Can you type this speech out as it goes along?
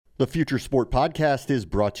The Future Sport Podcast is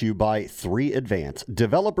brought to you by 3Advance,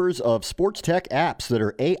 developers of sports tech apps that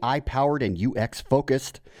are AI-powered and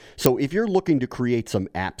UX-focused. So if you're looking to create some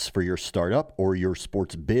apps for your startup or your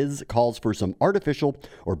sports biz calls for some artificial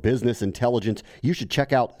or business intelligence, you should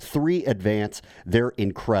check out 3Advance. They're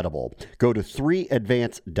incredible. Go to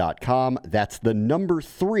 3advance.com. That's the number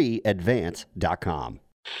 3advance.com.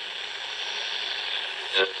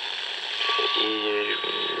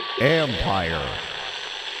 Empire.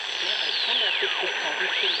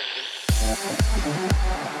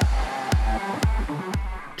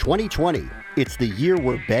 2020. It's the year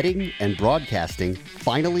where betting and broadcasting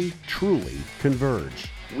finally, truly converge.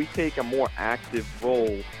 We take a more active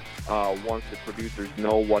role once the producers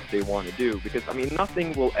know what they want to do. Because,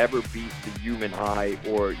 nothing will ever beat the human eye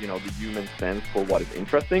or, the human sense for what is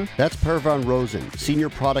interesting. That's Per Van Rosen, Senior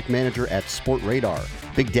Product Manager at Sportradar.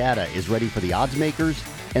 Big data is ready for the odds makers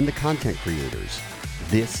and the content creators.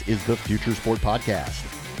 This is the Future Sport Podcast.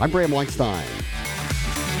 I'm Bram Langstein.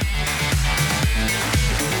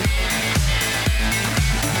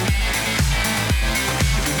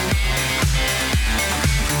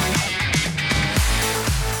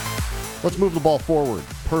 Let's move the ball forward.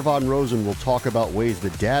 Per Van Rosen will talk about ways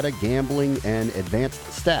that data, gambling, and advanced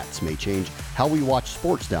stats may change how we watch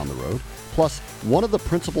sports down the road. Plus, one of the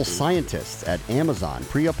principal scientists at Amazon,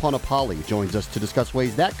 Priya Ponapali, joins us to discuss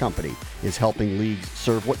ways that company is helping leagues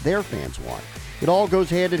serve what their fans want. It all goes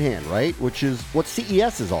hand in hand, right? Which is what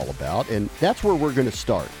CES is all about, and that's where we're going to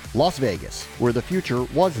start. Las Vegas, where the future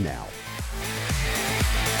was now.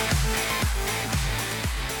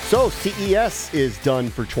 So CES is done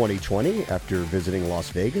for 2020 after visiting Las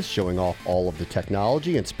Vegas, showing off all of the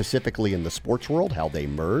technology and specifically in the sports world, how they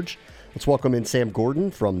merge. Let's welcome in Sam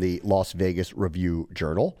Gordon from the Las Vegas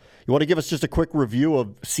Review-Journal. You want to give us just a quick review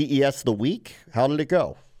of CES the week? How did it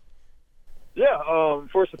go? Yeah,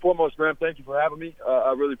 first and foremost, Graham, thank you for having me.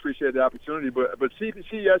 I really appreciate the opportunity. But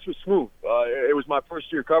CES was smooth. It was my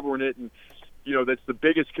first year covering it, and that's the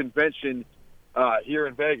biggest convention here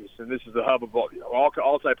in Vegas, and this is the hub of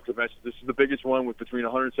all type of conventions. This is the biggest one with between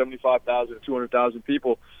 175,000 and 200,000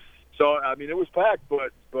 people. So it was packed,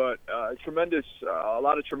 but tremendous, a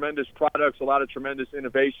lot of tremendous products, a lot of tremendous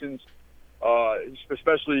innovations,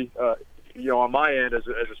 especially on my end as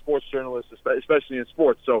a sports journalist, especially in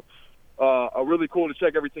sports. So really cool to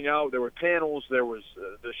check everything out. There were panels, there was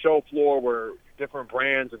the show floor where different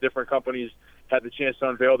brands and different companies had the chance to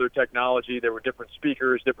unveil their technology. There were different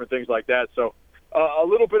speakers, different things like that. So a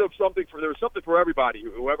little bit of something there was something for everybody.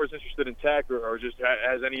 Whoever's interested in tech or just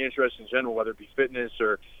has any interest in general, whether it be fitness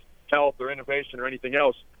or health or innovation or anything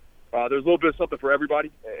else. There's a little bit of something for everybody,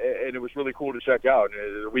 and it was really cool to check out.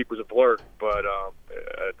 The week was a blur, but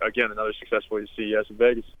again, another successful CES in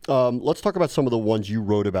Vegas. Let's talk about some of the ones you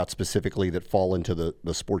wrote about specifically that fall into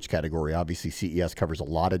the sports category. Obviously, CES covers a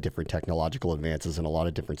lot of different technological advances in a lot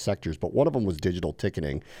of different sectors, but one of them was digital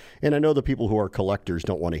ticketing. And I know the people who are collectors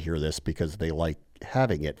don't want to hear this because they like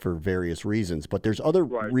having it for various reasons, but there's other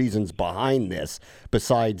reasons behind this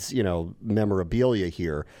besides, memorabilia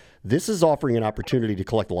here. This is offering an opportunity to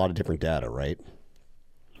collect a lot of different data, right?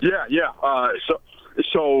 Yeah.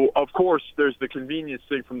 So of course, there's the convenience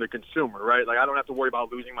thing from the consumer, right? Like I don't have to worry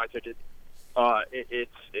about losing my ticket. The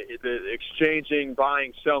exchanging,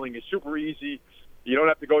 buying, selling is super easy. You don't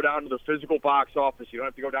have to go down to the physical box office. You don't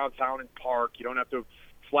have to go downtown and park. You don't have to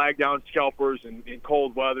flag down scalpers in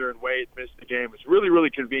cold weather and wait, miss the game. It's really,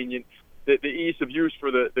 really convenient. The ease of use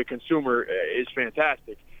for the consumer is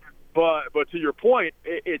fantastic. But to your point,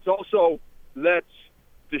 it's also lets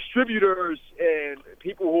distributors and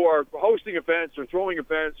people who are hosting events or throwing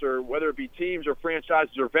events, or whether it be teams or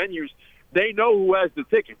franchises or venues, they know who has the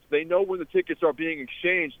tickets. They know when the tickets are being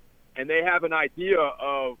exchanged, and they have an idea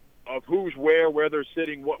of who's where they're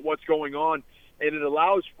sitting, what's going on, and it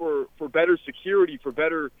allows for better security, for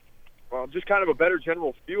better just kind of a better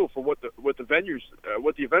general feel for what the venues,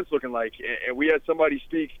 what the event's looking like. And we had somebody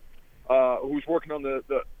speak who's working on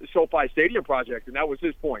the SoFi Stadium project, and that was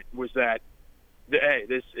his point, was that, hey,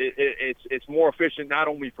 it's more efficient not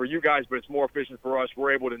only for you guys, but it's more efficient for us.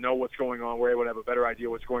 We're able to know what's going on. We're able to have a better idea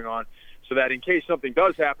what's going on, so that in case something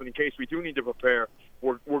does happen, in case we do need to prepare,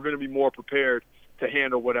 we're going to be more prepared to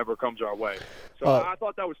handle whatever comes our way. So I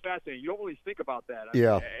thought that was fascinating. You don't really think about that.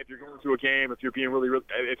 Yeah. If you're going to a game, if you're being really,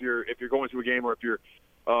 if you're going to a game, or if you're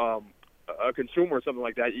a consumer or something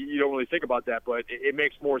like that, you don't really think about that. But it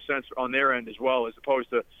makes more sense on their end as well, as opposed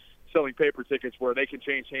to selling paper tickets where they can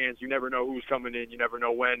change hands. You never know who's coming in. You never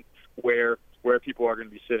know when, where people are going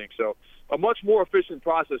to be sitting. So a much more efficient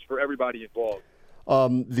process for everybody involved.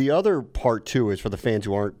 The other part, too, is for the fans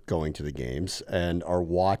who aren't going to the games and are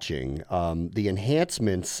watching, the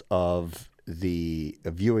enhancements of the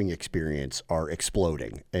viewing experience are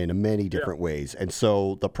exploding in many different ways. And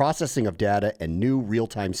so the processing of data and new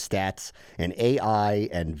real-time stats and AI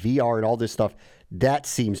and VR and all this stuff, that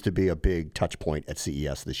seems to be a big touch point at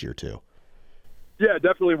CES this year, too. Yeah, it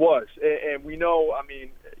definitely was. And we know, I mean,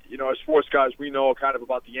 you know, as sports guys, we know kind of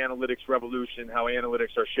about the analytics revolution, how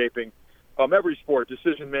analytics are shaping every sport,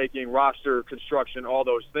 decision-making, roster construction, all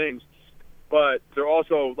those things. But they're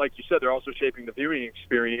also, like you said, they're also shaping the viewing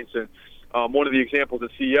experience. And one of the examples at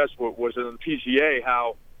CES was in the PGA,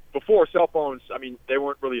 how before cell phones, I mean, they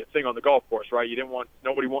weren't really a thing on the golf course, right? You didn't want,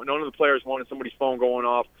 none of the players wanted somebody's phone going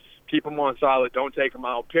off. Keep them on silent, don't take them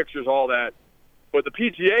out, pictures, all that. But the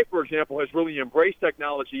PGA, for example, has really embraced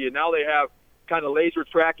technology, and now they have kind of laser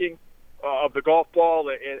tracking of the golf ball,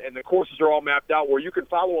 and the courses are all mapped out where you can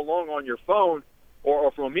follow along on your phone,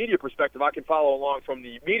 or from a media perspective, I can follow along from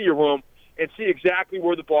the media room and see exactly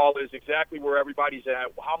where the ball is, exactly where everybody's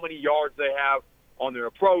at, how many yards they have on their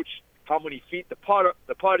approach, how many feet the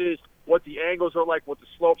putt is, what the angles are like, what the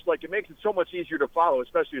slope's like. It makes it so much easier to follow,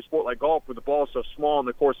 especially a sport like golf where the ball is so small and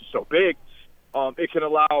the course is so big. It can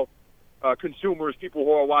allow consumers, people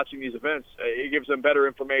who are watching these events, it gives them better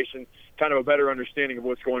information, kind of a better understanding of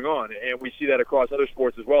what's going on. And we see that across other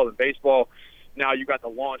sports as well. In baseball, now you got the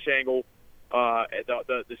launch angle,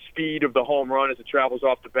 the speed of the home run as it travels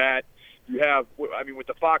off the bat. You have, I mean, with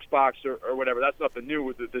the Fox box or whatever, that's nothing new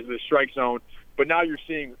with the strike zone. But now you're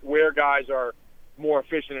seeing where guys are more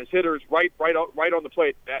efficient as hitters right on the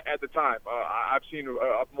plate at the time.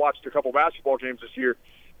 I've watched a couple basketball games this year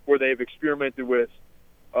where they've experimented with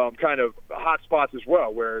kind of hot spots as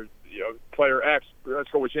well, where, you know, player X, let's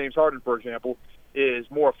go with James Harden, for example, is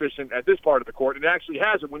more efficient at this part of the court, and actually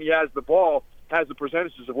has it when he has the ball, has the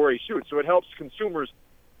percentages of where he shoots. So it helps consumers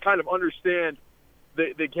kind of understand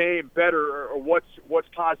the game better, or what's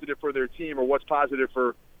positive for their team, or what's positive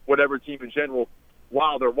for whatever team in general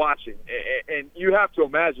while they're watching. And you have to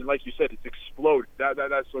imagine, like you said, it's exploded.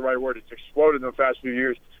 That's the right word. It's exploded in the past few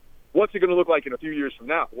years. What's it going to look like in a few years from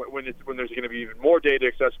now when there's going to be even more data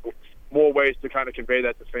accessible, more ways to kind of convey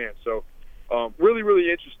that to fans? So really, really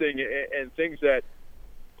interesting, and things that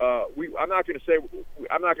I'm not going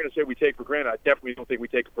to say we take for granted. I definitely don't think we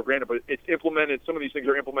take it for granted, but it's implemented. Some of these things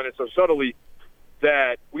are implemented so subtly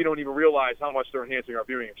that we don't even realize how much they're enhancing our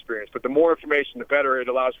viewing experience. But the more information, the better. It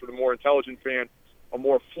allows for the more intelligent fan, a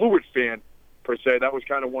more fluid fan, per se. That was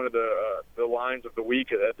kind of one of the lines of the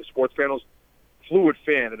week at the sports panels. Fluid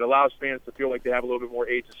fan. It allows fans to feel like they have a little bit more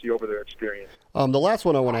agency over their experience. The last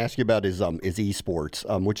one I want to ask you about is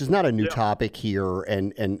esports, which is not a new topic here,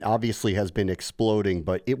 and obviously has been exploding.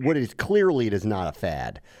 But it is not a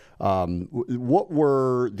fad. What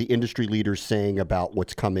were the industry leaders saying about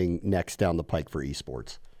what's coming next down the pike for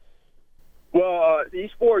esports? Well,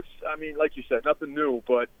 esports, I mean, like you said, nothing new.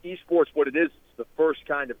 But esports, what it is, it's the first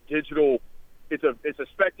kind of digital. It's a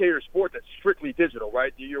spectator sport that's strictly digital,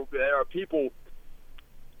 right? There are people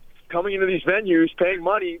coming into these venues, paying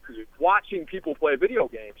money, watching people play video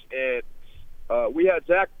games. And we had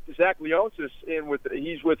Zach Leonsis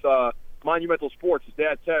he's with Monumental Sports. His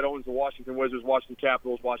dad, Ted, owns the Washington Wizards, Washington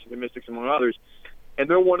Capitals, Washington Mystics, among others. And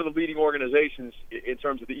they're one of the leading organizations in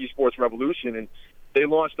terms of the esports revolution. And they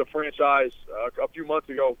launched a franchise a few months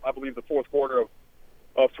ago, I believe the fourth quarter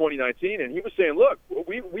of 2019. And he was saying, look,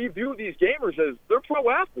 we view these gamers as they're pro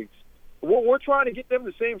athletes. We're trying to get them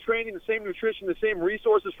the same training, the same nutrition, the same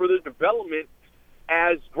resources for their development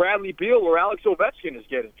as Bradley Beal or Alex Ovechkin is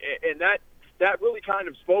getting. And that really kind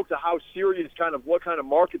of spoke to how serious, kind of what kind of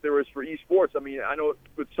market there is for esports. I mean, I know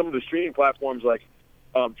with some of the streaming platforms like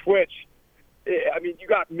Twitch, I mean, you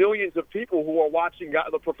got millions of people who are watching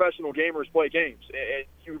the professional gamers play games.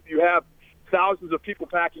 And you have thousands of people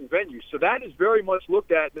packing venues. So that is very much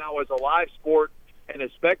looked at now as a live sport and a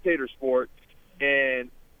spectator sport.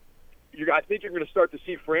 And I think you're going to start to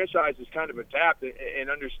see franchises kind of adapt and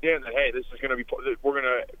understand that, hey, this is going to be, we're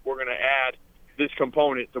going to add this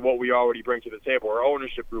component to what we already bring to the table. Our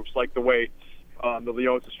ownership groups, like the way the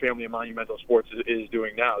Leonsis family and Monumental Sports is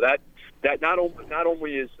doing now. That not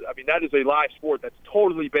only is, I mean, that is a live sport that's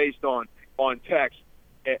totally based on tech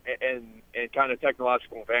and kind of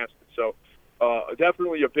technological advancement. So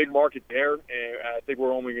definitely a big market there, and I think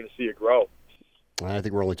we're only going to see it grow. I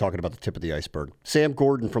think we're only talking about the tip of the iceberg. Sam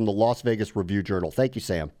Gordon from the Las Vegas Review-Journal. Thank you,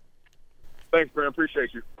 Sam. Thanks, Brandon.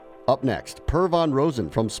 Appreciate you. Up next, Per Von Rosen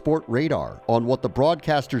from Sport Radar on what the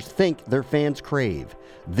broadcasters think their fans crave.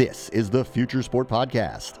 This is the Future Sport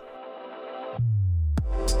Podcast.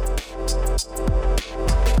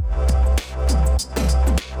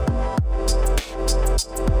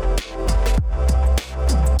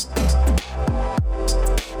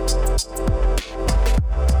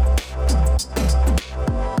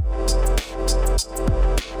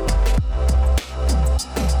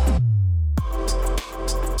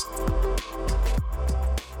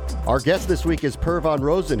 Our guest this week is Per Van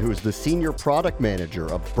Rosen, who is the Senior Product Manager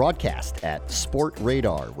of Broadcast at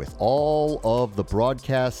Sportradar. With all of the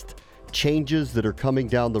broadcast changes that are coming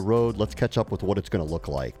down the road, let's catch up with what it's going to look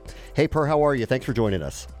like. Hey, Per, how are you? Thanks for joining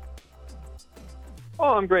us.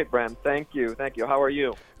 Oh, I'm great, Bram. Thank you. How are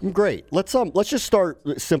you? I'm great. Let's just start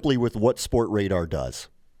simply with what Sportradar does.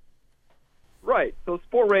 Right. So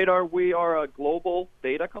Sportradar, we are a global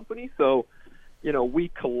data company. So, we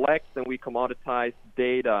collect and we commoditize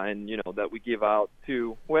data and, that we give out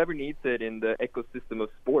to whoever needs it in the ecosystem of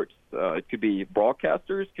sports. It could be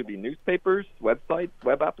broadcasters, could be newspapers, websites,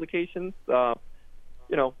 web applications.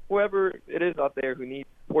 Whoever it is out there who needs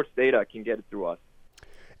sports data can get it through us.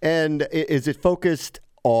 And is it focused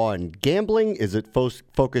on gambling? Is it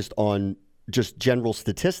focused on just general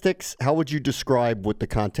statistics? How would you describe what the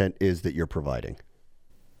content is that you're providing?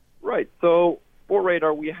 Right. So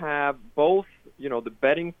Sportradar, we have both, the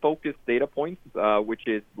betting-focused data points, which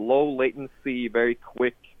is low latency, very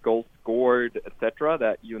quick goals scored, etc.,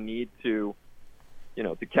 that you need to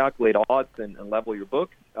calculate odds and level your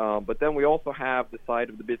books. But then we also have the side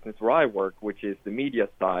of the business where I work, which is the media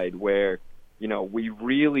side, where we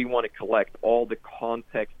really want to collect all the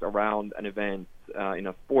context around an event in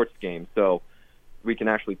a sports game, so we can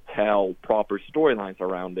actually tell proper storylines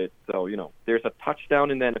around it. So, there's a touchdown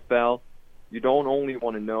in the NFL. You don't only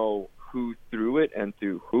want to know who threw it and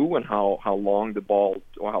to who and how long the ball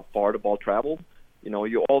or how far the ball traveled.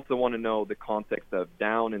 You also want to know the context of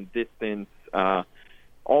down and distance,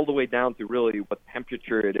 all the way down to really what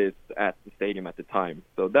temperature it is at the stadium at the time.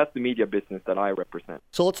 So that's the media business that I represent.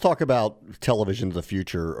 So let's talk about television of the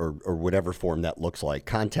future, or whatever form that looks like,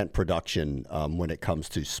 content production when it comes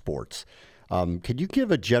to sports. Could you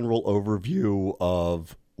give a general overview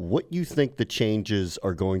of what you think the changes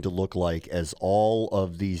are going to look like as all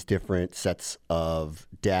of these different sets of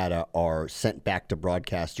data are sent back to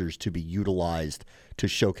broadcasters to be utilized to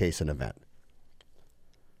showcase an event?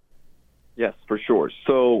 Yes, for sure.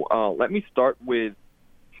 So let me start with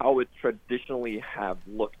how it traditionally have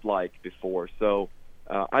looked like before. So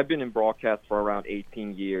I've been in broadcast for around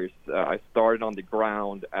 18 years. I started on the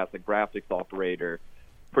ground as a graphics operator,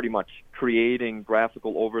 pretty much creating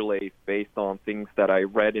graphical overlays based on things that I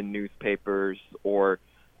read in newspapers or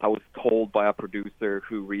I was told by a producer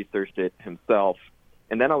who researched it himself.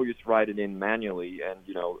 And then I would just write it in manually. And,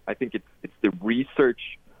 I think it's the research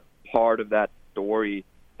part of that story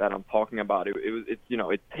that I'm talking about.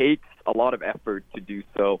 It takes a lot of effort to do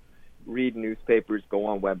so. Read newspapers, go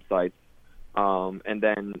on websites, and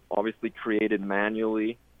then obviously create it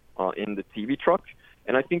manually in the TV truck.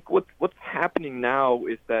 And I think what's happening now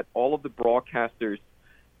is that all of the broadcasters,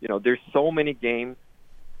 there's so many games,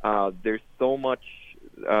 there's so much,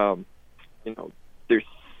 there's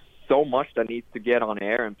so much that needs to get on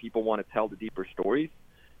air, and people want to tell the deeper stories,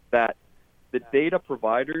 that the data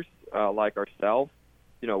providers like ourselves,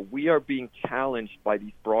 we are being challenged by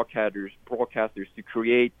these broadcasters to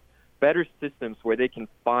create better systems where they can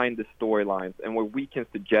find the storylines and where we can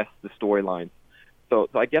suggest the storylines. So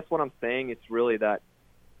I guess what I'm saying is really that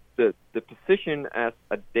the position as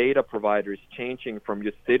a data provider is changing from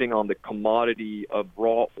just sitting on the commodity of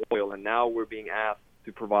raw oil, and now we're being asked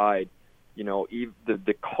to provide,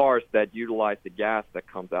 the cars that utilize the gas that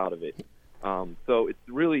comes out of it. So it's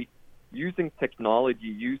really using technology,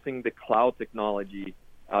 using the cloud technology,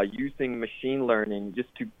 using machine learning just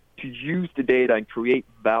to use the data and create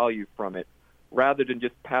value from it, rather than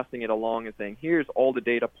just passing it along and saying, here's all the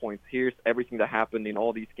data points, here's everything that happened in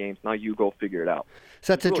all these games, now you go figure it out.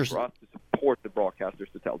 So that's interesting. For us to support the broadcasters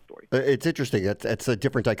to tell the story. It's interesting. It's a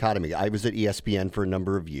different dichotomy. I was at ESPN for a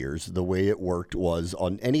number of years. The way it worked was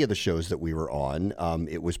on any of the shows that we were on,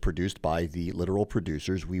 it was produced by the literal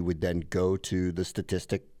producers. We would then go to the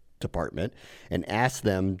statistic department and ask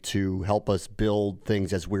them to help us build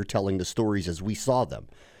things as we're telling the stories as we saw them.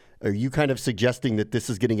 Are you kind of suggesting that this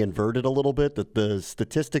is getting inverted a little bit, that the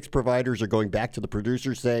statistics providers are going back to the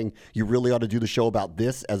producers saying you really ought to do the show about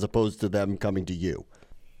this, as opposed to them coming to you?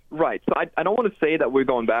 Right. So I don't want to say that we're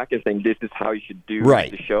going back and saying this is how you should do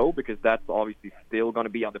the show, because that's obviously still going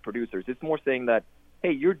to be on the producers. It's more saying that,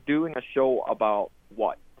 hey, you're doing a show about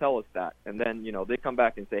what? Tell us that. And then, they come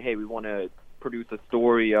back and say, hey, we want to produce a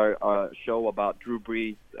story or a show about Drew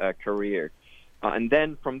Brees' career. And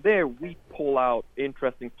then from there, we pull out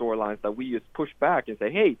interesting storylines that we just push back and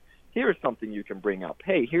say, hey, here's something you can bring up.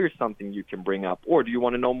 Hey, here's something you can bring up. Or do you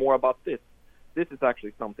want to know more about this? This is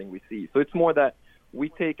actually something we see. So it's more that we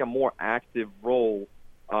take a more active role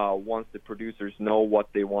once the producers know what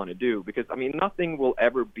they want to do. Because, nothing will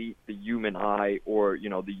ever beat the human eye or,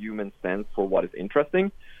 the human sense for what is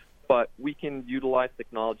interesting. But we can utilize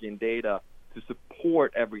technology and data to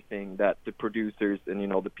support everything that the producers and,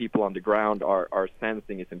 the people on the ground are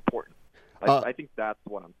sensing is important. I think that's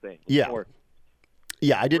what I'm saying. Yeah.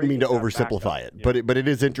 Yeah, I didn't mean to oversimplify it, but it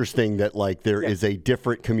is interesting that there is a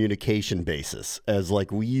different communication basis. As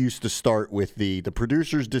we used to start with the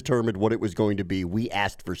producers determined what it was going to be. We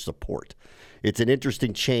asked for support. It's an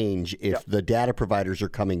interesting change if the data providers are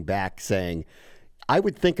coming back saying, I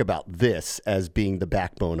would think about this as being the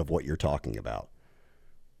backbone of what you're talking about.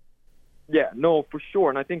 Yeah, no, for sure.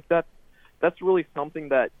 And I think that's really something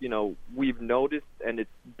that, we've noticed, and it's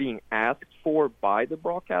being asked for by the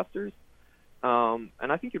broadcasters.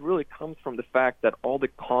 And I think it really comes from the fact that all the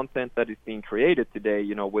content that is being created today,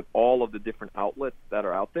 with all of the different outlets that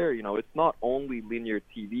are out there, it's not only linear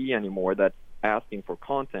TV anymore that's asking for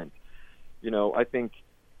content. I think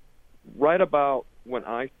right about when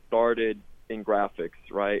I started in graphics,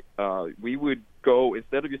 right, we would go,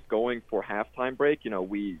 instead of just going for halftime break,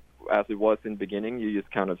 as it was in the beginning, you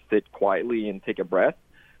just kind of sit quietly and take a breath.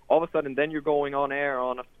 All of a sudden, then you're going on air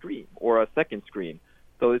on a screen or a second screen.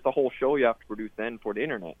 So it's a whole show you have to produce then for the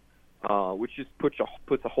internet, which just puts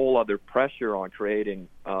a whole other pressure on creating,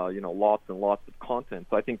 lots and lots of content.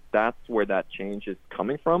 So I think that's where that change is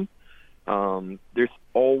coming from. There's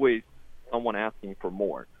always someone asking for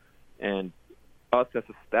more. And us as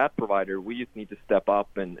a stat provider, we just need to step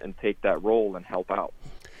up and take that role and help out.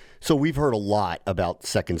 So we've heard a lot about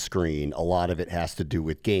second screen. A lot of it has to do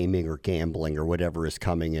with gaming or gambling or whatever is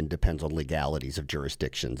coming and depends on legalities of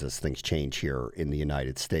jurisdictions as things change here in the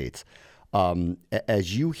United States.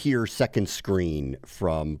 As you hear second screen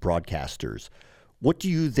from broadcasters, what do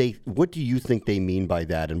you think they mean by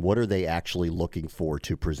that, and what are they actually looking for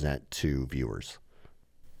to present to viewers?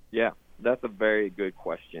 Yeah, that's a very good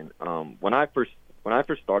question. When I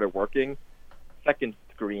first started working, second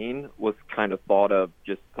screen was kind of thought of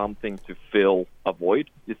just something to fill a void,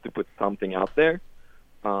 just to put something out there,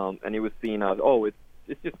 and it was seen as,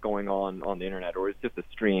 it's just going on the internet, or it's just a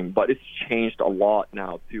stream. But it's changed a lot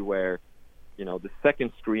now to where, the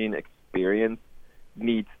second screen experience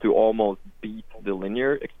needs to almost beat the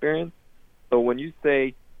linear experience. So when you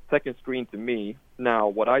say second screen to me, now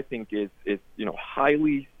what I think is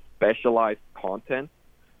highly specialized content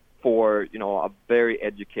for a very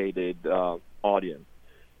educated audience.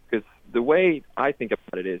 Because the way I think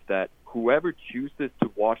about it is that whoever chooses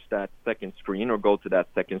to watch that second screen or go to that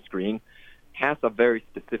second screen has a very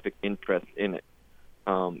specific interest in it.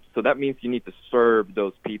 So that means you need to serve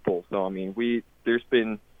those people. So, there's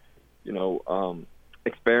been,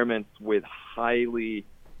 experiments with highly,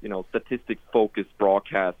 statistics-focused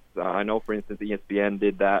broadcasts. I know, for instance, ESPN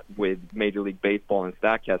did that with Major League Baseball and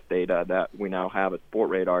StatCast data that we now have at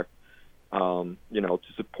Sportradar, to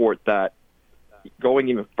support that, going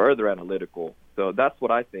even further analytical. So that's what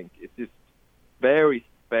I think. It's just very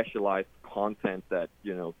specialized content that,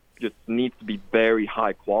 just needs to be very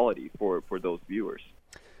high quality for those viewers.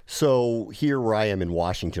 So here where I am in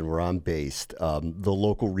Washington, where I'm based, the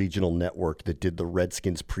local regional network that did the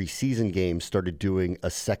Redskins preseason games started doing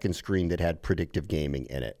a second screen that had predictive gaming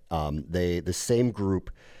in it. The same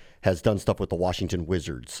group has done stuff with the Washington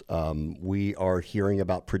Wizards. We are hearing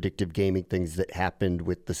about predictive gaming things that happened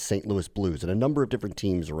with the St. Louis Blues and a number of different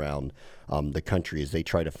teams around the country as they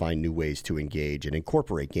try to find new ways to engage and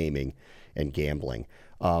incorporate gaming and gambling.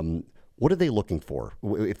 What are they looking for?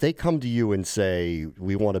 If they come to you and say,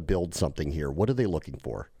 we want to build something here, what are they looking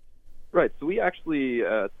for? Right. So we actually,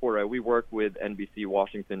 we work with NBC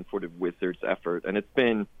Washington for the Wizards effort, and it's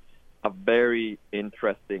been a very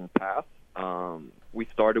interesting path. We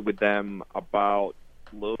started with them about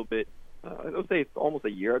a little bit, I would say it's almost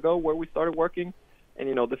a year ago where we started working. And,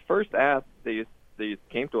 the first ask they just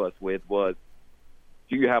came to us with was,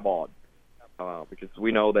 do you have odds? Because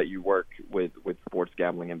we know that you work with sports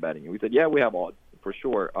gambling and betting. And we said, yeah, we have odds for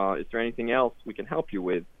sure. Is there anything else we can help you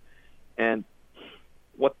with? And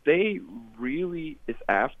what they really is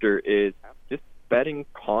after is just betting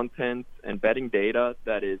content and betting data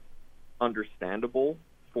that is understandable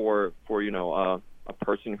for a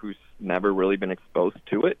person who's never really been exposed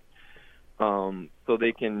to it, so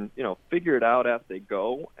they can figure it out as they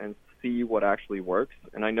go and see what actually works.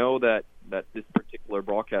 And I know that this particular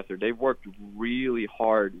broadcaster, they've worked really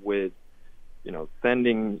hard with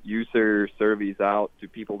sending user surveys out to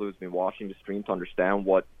people who's been watching the stream to understand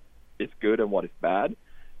what is good and what is bad.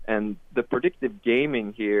 And the predictive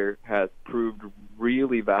gaming here has proved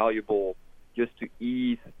really valuable just to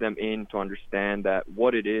ease them in to understand that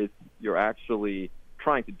what it is you're actually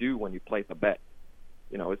trying to do when you place a bet.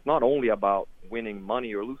 It's not only about winning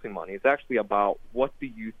money or losing money. It's actually about what do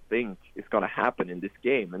you think is going to happen in this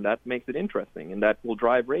game, and that makes it interesting, and that will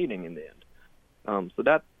drive rating in the end. So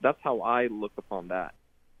that's how I look upon that.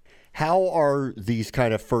 How are these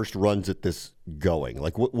kind of first runs at this going?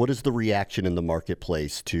 Like, what is the reaction in the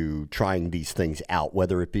marketplace to trying these things out,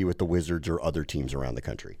 whether it be with the Wizards or other teams around the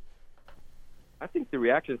country? I think the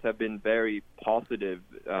reactions have been very positive,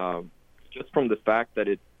 just from the fact that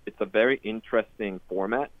it's a very interesting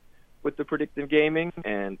format with the predictive gaming,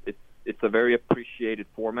 and it's a very appreciated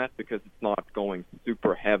format because it's not going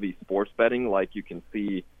super heavy sports betting like you can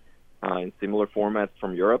see in similar formats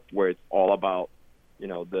from Europe, where it's all about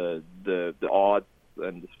the odds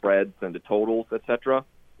and the spreads and the totals, etc.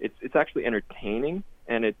 It's actually entertaining,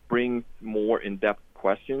 and it brings more in-depth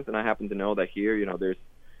questions. And I happen to know that here,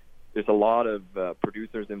 there's a lot of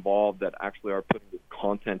producers involved that actually are putting this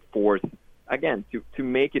content forth, again, to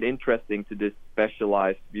make it interesting to this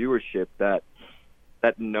specialized viewership that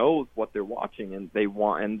knows what they're watching, and they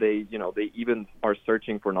even are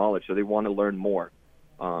searching for knowledge, so they want to learn more.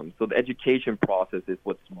 So the education process is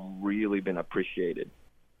what's really been appreciated.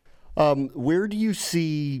 Where do you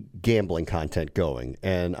see gambling content going?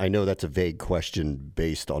 And I know that's a vague question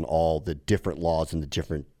based on all the different laws in the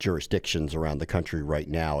different jurisdictions around the country right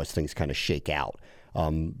now as things kind of shake out.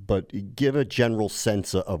 But give a general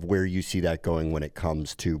sense of where you see that going when it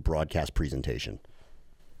comes to broadcast presentation.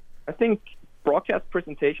 I think broadcast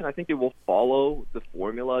presentation, I think it will follow the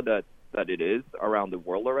formula that it is around the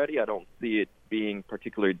world already. I don't see it being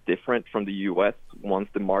particularly different from the U.S. once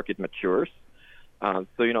the market matures.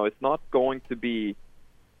 So, it's not going to be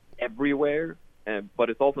everywhere, but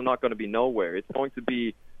it's also not going to be nowhere. It's going to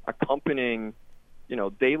be accompanying,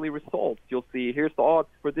 daily results. You'll see, here's the odds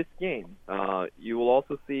for this game. You will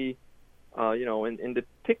also see, in the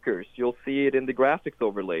tickers, you'll see it in the graphics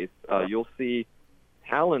overlays. You'll see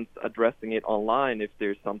talents addressing it online if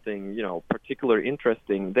there's something, particularly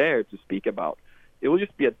interesting there to speak about. It will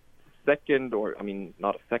just be a second,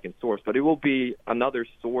 not a second source, but it will be another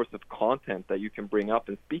source of content that you can bring up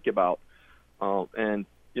and speak about. And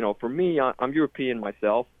for me, I'm European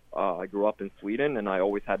myself. I grew up in Sweden, and I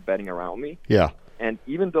always had betting around me. Yeah. And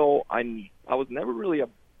even though I was never really a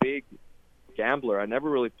big gambler, I never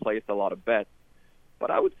really placed a lot of bets,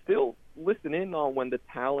 but I would still listen in on when the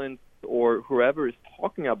talents or whoever is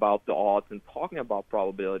talking about the odds and talking about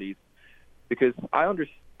probabilities, because I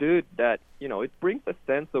understood that, it brings a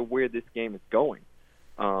sense of where this game is going.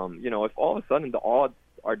 If all of a sudden the odds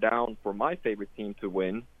are down for my favorite team to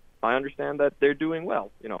win, I understand that they're doing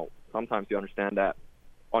well. Sometimes you understand that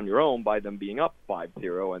on your own by them being up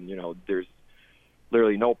 5-0, and, there's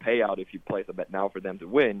literally no payout if you place a bet now for them to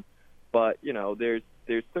win. But,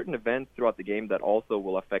 there's certain events throughout the game that also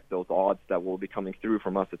will affect those odds that will be coming through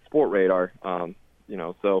from us at Sportradar.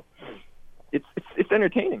 So it's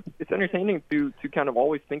entertaining. It's entertaining to kind of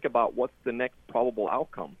always think about what's the next probable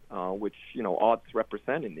outcome, which, odds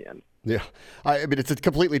represent in the end. Yeah. It's a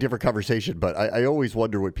completely different conversation, but I always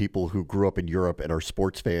wonder what people who grew up in Europe and are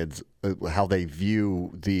sports fans, how they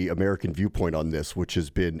view the American viewpoint on this, which has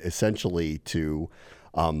been essentially to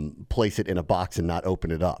place it in a box and not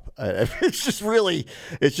open it up. It's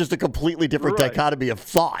just a completely different dichotomy of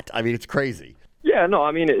thought. It's crazy. Yeah, no,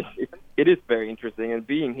 it is very interesting, and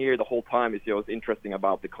being here the whole time is interesting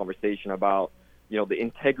about the conversation about the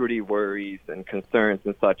integrity worries and concerns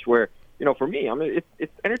and such. Where for me,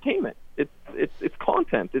 it's entertainment. It's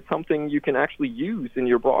content. It's something you can actually use in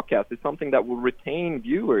your broadcast. It's something that will retain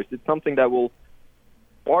viewers. It's something that will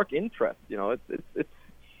spark interest. And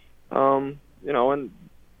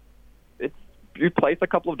you place a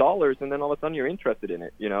couple of dollars, and then all of a sudden you're interested in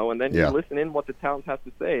it. And then you listen in what the talent has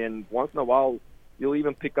to say, and once in a while you'll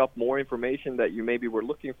even pick up more information that you maybe were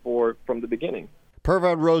looking for from the beginning.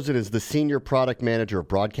 Pervan Rosen is the Senior Product Manager of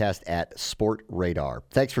Broadcast at Sportradar.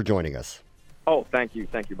 Thanks for joining us. Oh, thank you.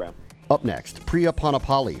 Thank you, Bram. Up next, Priya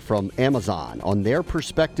Panapali from Amazon on their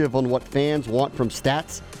perspective on what fans want from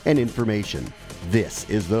stats and information. This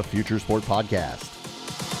is the Future Sport Podcast.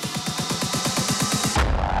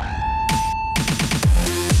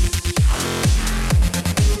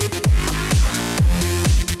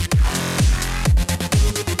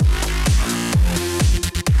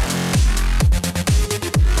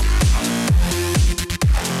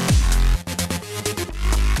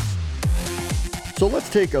 So let's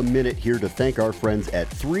take a minute here to thank our friends at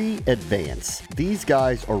 3Advance. These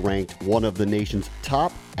guys are ranked one of the nation's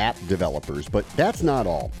top app developers, but that's not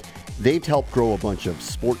all. They've helped grow a bunch of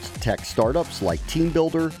sports tech startups like Team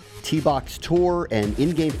Builder, T-Box Tour, and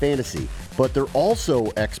In-Game Fantasy, but they're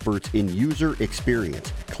also experts in user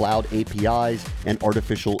experience, cloud APIs, and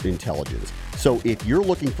artificial intelligence. So if you're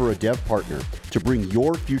looking for a dev partner to bring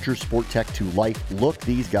your future sport tech to life, look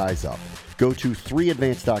these guys up. Go to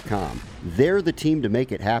 3advance.com. They're the team to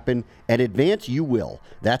make it happen, and advance you will.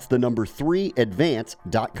 That's the number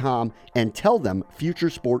 3advance.com, and tell them Future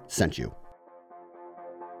Sport sent you.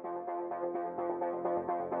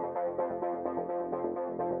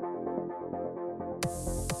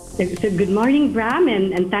 So good morning, Bram,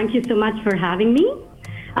 and thank you so much for having me.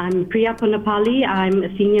 I'm Priya Punapalli. I'm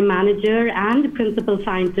a senior manager and principal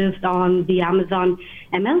scientist on the Amazon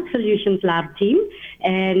ML Solutions Lab team.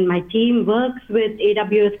 And my team works with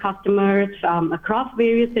AWS customers across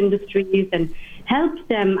various industries and helps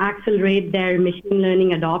them accelerate their machine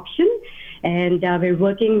learning adoption. And we're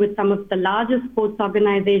working with some of the largest sports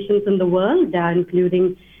organizations in the world,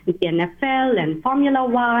 including the NFL and Formula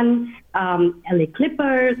One, LA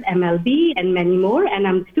Clippers, MLB, and many more. And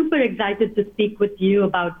I'm super excited to speak with you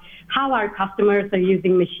about how our customers are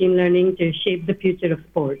using machine learning to shape the future of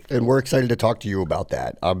sports. And we're excited to talk to you about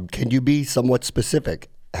that. Can you be somewhat specific?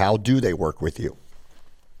 How do they work with you?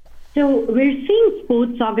 So we're seeing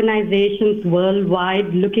sports organizations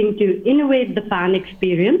worldwide looking to innovate the fan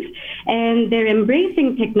experience, and they're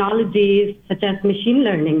embracing technologies such as machine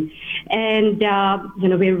learning. And,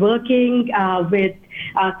 we're working with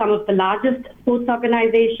some of the largest sports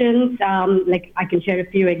organizations. Like I can share a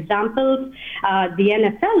few examples. The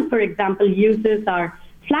NFL, for example, uses our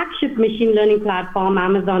flagship machine learning platform,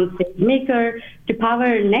 Amazon SageMaker, to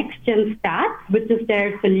power Next-Gen Stats, which is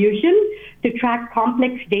their solution to track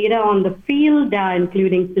complex data on the field,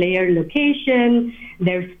 including player location,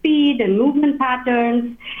 their speed and movement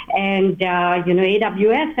patterns. And,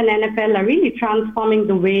 AWS and NFL are really transforming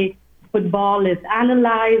the way football is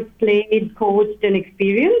analyzed, played, coached, and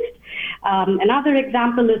experienced. Another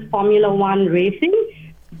example is Formula One racing.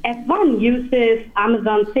 F1 uses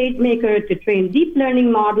Amazon SageMaker to train deep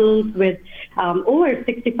learning models with over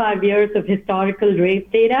 65 years of historical race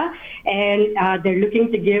data, and they're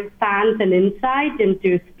looking to give fans an insight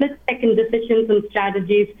into split-second decisions and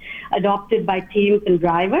strategies adopted by teams and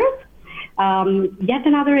drivers. Yet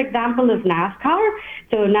another example is NASCAR.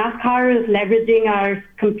 So NASCAR is leveraging our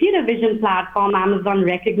computer vision platform, Amazon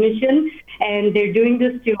Rekognition, and they're doing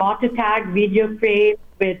this to auto-tag video frames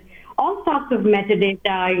with all sorts of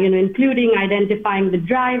metadata, including identifying the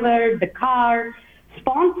driver, the car,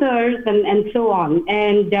 sponsors, and so on.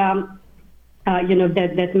 And,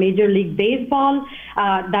 that's Major League Baseball.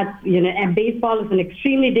 And baseball is an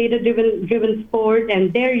extremely data-driven sport,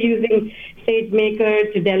 and they're using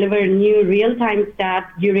SageMaker to deliver new real-time stats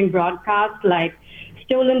during broadcasts like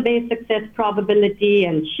stolen base success probability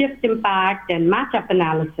and shift impact and matchup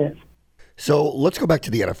analysis. So let's go back to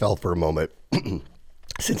the NFL for a moment.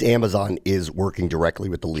 Since Amazon is working directly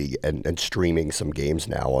with the league and streaming some games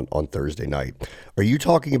now on Thursday night, are you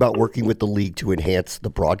talking about working with the league to enhance the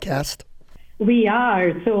broadcast? We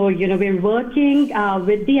are. So, we're working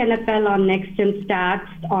with the NFL on Next-Gen Stats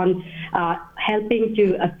on helping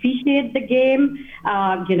to officiate the game.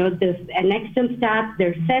 This Next-Gen Stats,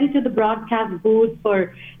 they're sent to the broadcast booth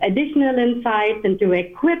for additional insights and to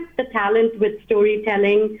equip the talent with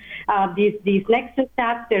storytelling. These Next-Gen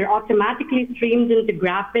Stats, they're automatically streamed into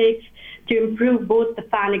graphics to improve both the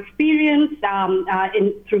fan experience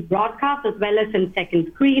through broadcast as well as in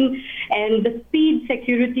second screen. And the speed,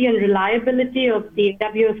 security, and reliability of the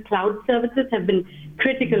AWS cloud services have been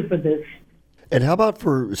critical for this. And how about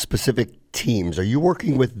for specific teams? Are you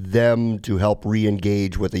working with them to help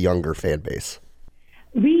re-engage with a younger fan base?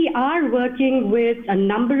 We are working with a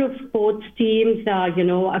number of sports teams,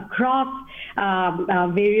 across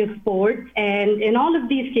various sports. And in all of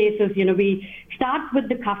these cases, we start with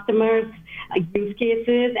the customers' use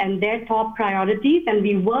cases and their top priorities, and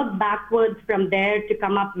we work backwards from there to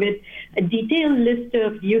come up with a detailed list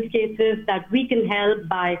of use cases that we can help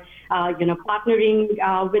by, partnering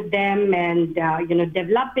with them and,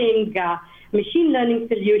 developing machine learning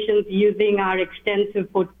solutions using our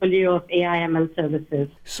extensive portfolio of AI/ML services.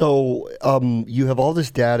 So you have all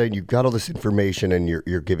this data and you've got all this information and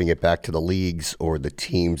you're giving it back to the leagues or the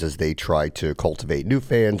teams as they try to cultivate new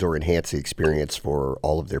fans or enhance the experience for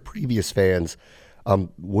all of their previous fans.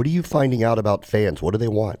 What are you finding out about fans? What do they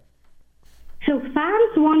want? So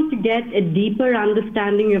fans want to get a deeper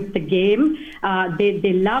understanding of the game.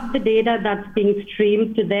 They love the data that's being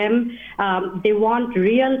streamed to them. They want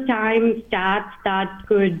real-time stats that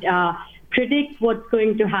could predict what's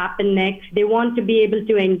going to happen next. They want to be able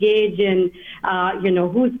to engage in,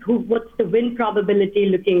 what's the win probability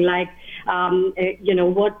looking like?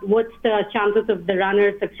 What's the chances of the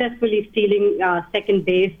runner successfully stealing second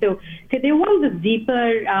base? So they want this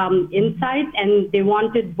deeper insight, and they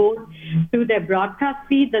want it both through their broadcast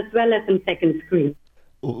feeds as well as in second screen.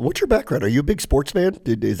 What's your background? Are you a big sports fan?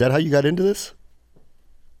 Is that how you got into this?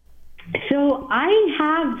 So So I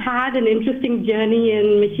have had an interesting journey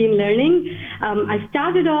in machine learning. I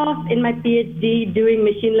started off in my PhD doing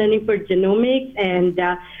machine learning for genomics, and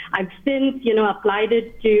I've since, applied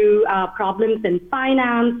it to problems in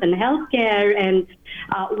finance and healthcare. And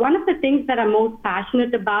one of the things that I'm most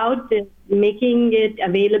passionate about is making it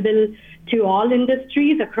available to all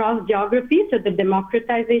industries across geography, so the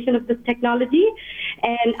democratization of this technology.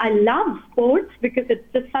 And I love sports because it's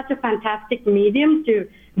just such a fantastic medium to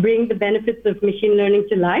bring the benefits of machine learning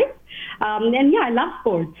to life. I love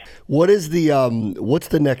sports. What is what's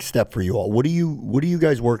the next step for you all? What are you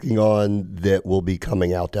guys working on that will be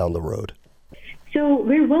coming out down the road? So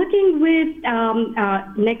we're working with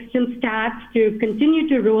Next-Gen Stats to continue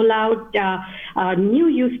to roll out new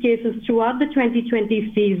use cases throughout the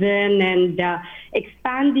 2020 season and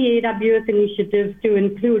expand the AWS initiatives to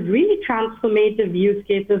include really transformative use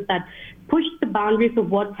cases that push the boundaries of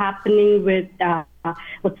what's happening with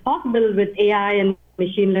what's possible with AI and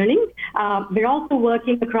machine learning. We're also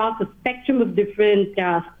working across a spectrum of different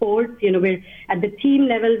sports. We're at the team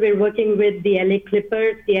level, we're working with the LA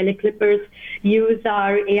Clippers. The LA Clippers use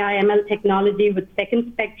our AI ML technology with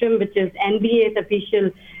Second Spectrum, which is NBA's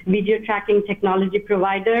official video tracking technology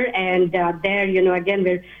provider. And again,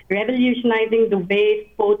 we're revolutionizing the way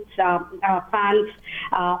sports fans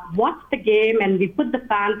watch the game, and we put the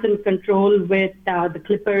fans in control with the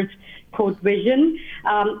Clippers Court Vision.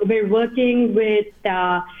 We're working with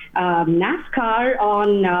NASCAR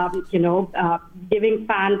on, giving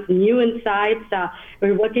fans new insights.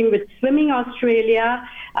 We're working with Swimming Australia,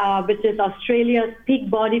 which is Australia's peak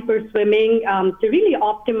body for swimming, to really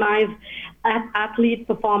optimize athlete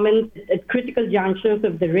performance at critical junctures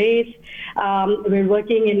of the race. We're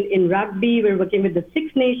working in rugby. We're working with the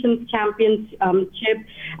Six Nations Championship.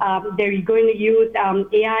 They're going to use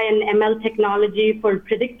AI and ML technology for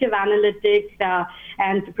predictive analytics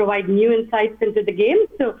and to provide new insights into the game.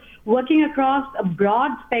 So working across a broad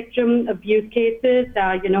spectrum of use cases,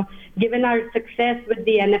 given our success with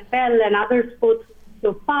the NFL and other sports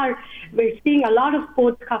so far, we're seeing a lot of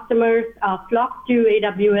sports customers flock to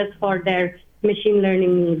AWS for their machine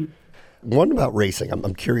learning needs. One about racing.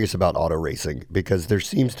 I'm curious about auto racing because there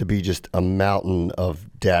seems to be just a mountain of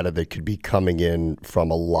data that could be coming in from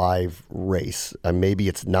a live race. Maybe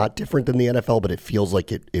it's not different than the NFL, but it feels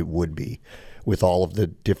like it would be with all of the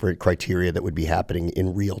different criteria that would be happening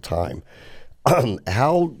in real time.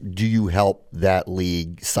 How do you help that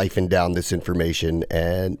league siphon down this information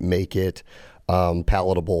and make it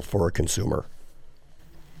palatable for a consumer?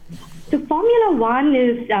 So Formula One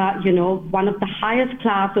is, one of the highest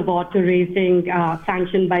class of auto racing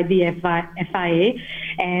sanctioned by the FIA,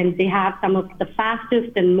 and they have some of the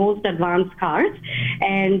fastest and most advanced cars.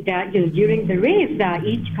 And during the race,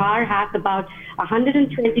 each car has about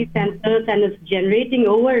 120 sensors and is generating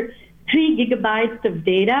over 3 gigabytes of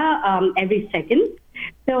data every second.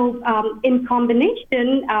 So in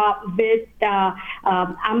combination with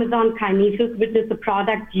Amazon Kinesis, which is a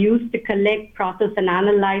product used to collect, process, and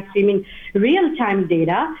analyze streaming real-time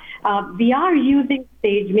data, we are using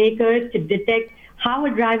SageMaker to detect how a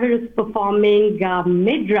driver is performing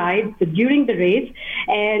mid-ride, so during the race,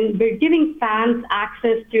 and we're giving fans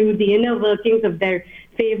access to the inner workings of their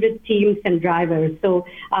favorite teams and drivers. So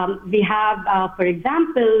we have, for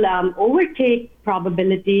example, overtake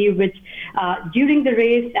probability, which during the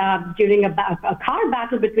race, during a car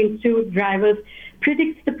battle between two drivers,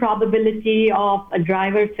 predicts the probability of a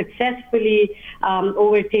driver successfully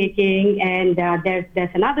overtaking. And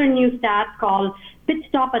there's another new stat called pit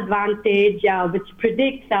stop advantage, which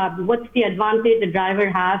predicts what's the advantage a driver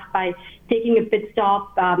has by taking a pit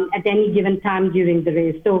stop at any given time during the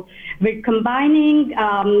race. So we're combining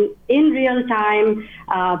in real time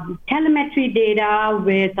telemetry data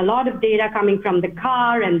with a lot of data coming from the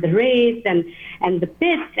car and the race and the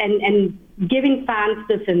pits and giving fans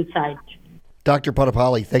this insight. Dr.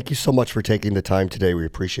 Padapalli, thank you so much for taking the time today. We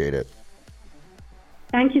appreciate it.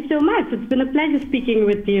 Thank you so much. It's been a pleasure speaking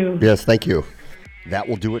with you. Yes, thank you. That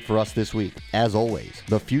will do it for us this week. As always,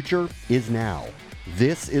 the future is now.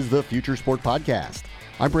 This is the Future Sport Podcast.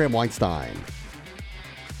 I'm Bram Weinstein.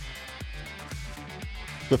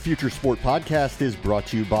 The Future Sport Podcast is brought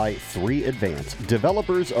to you by 3Advance,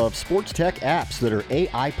 developers of sports tech apps that are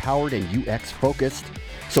AI-powered and UX-focused.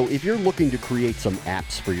 So if you're looking to create some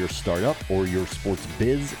apps for your startup or your sports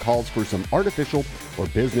biz calls for some artificial or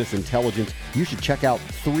business intelligence, you should check out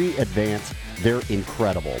 3Advance. They're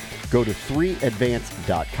incredible. Go to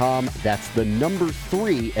 3advance.com. That's the number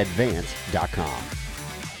 3advance.com.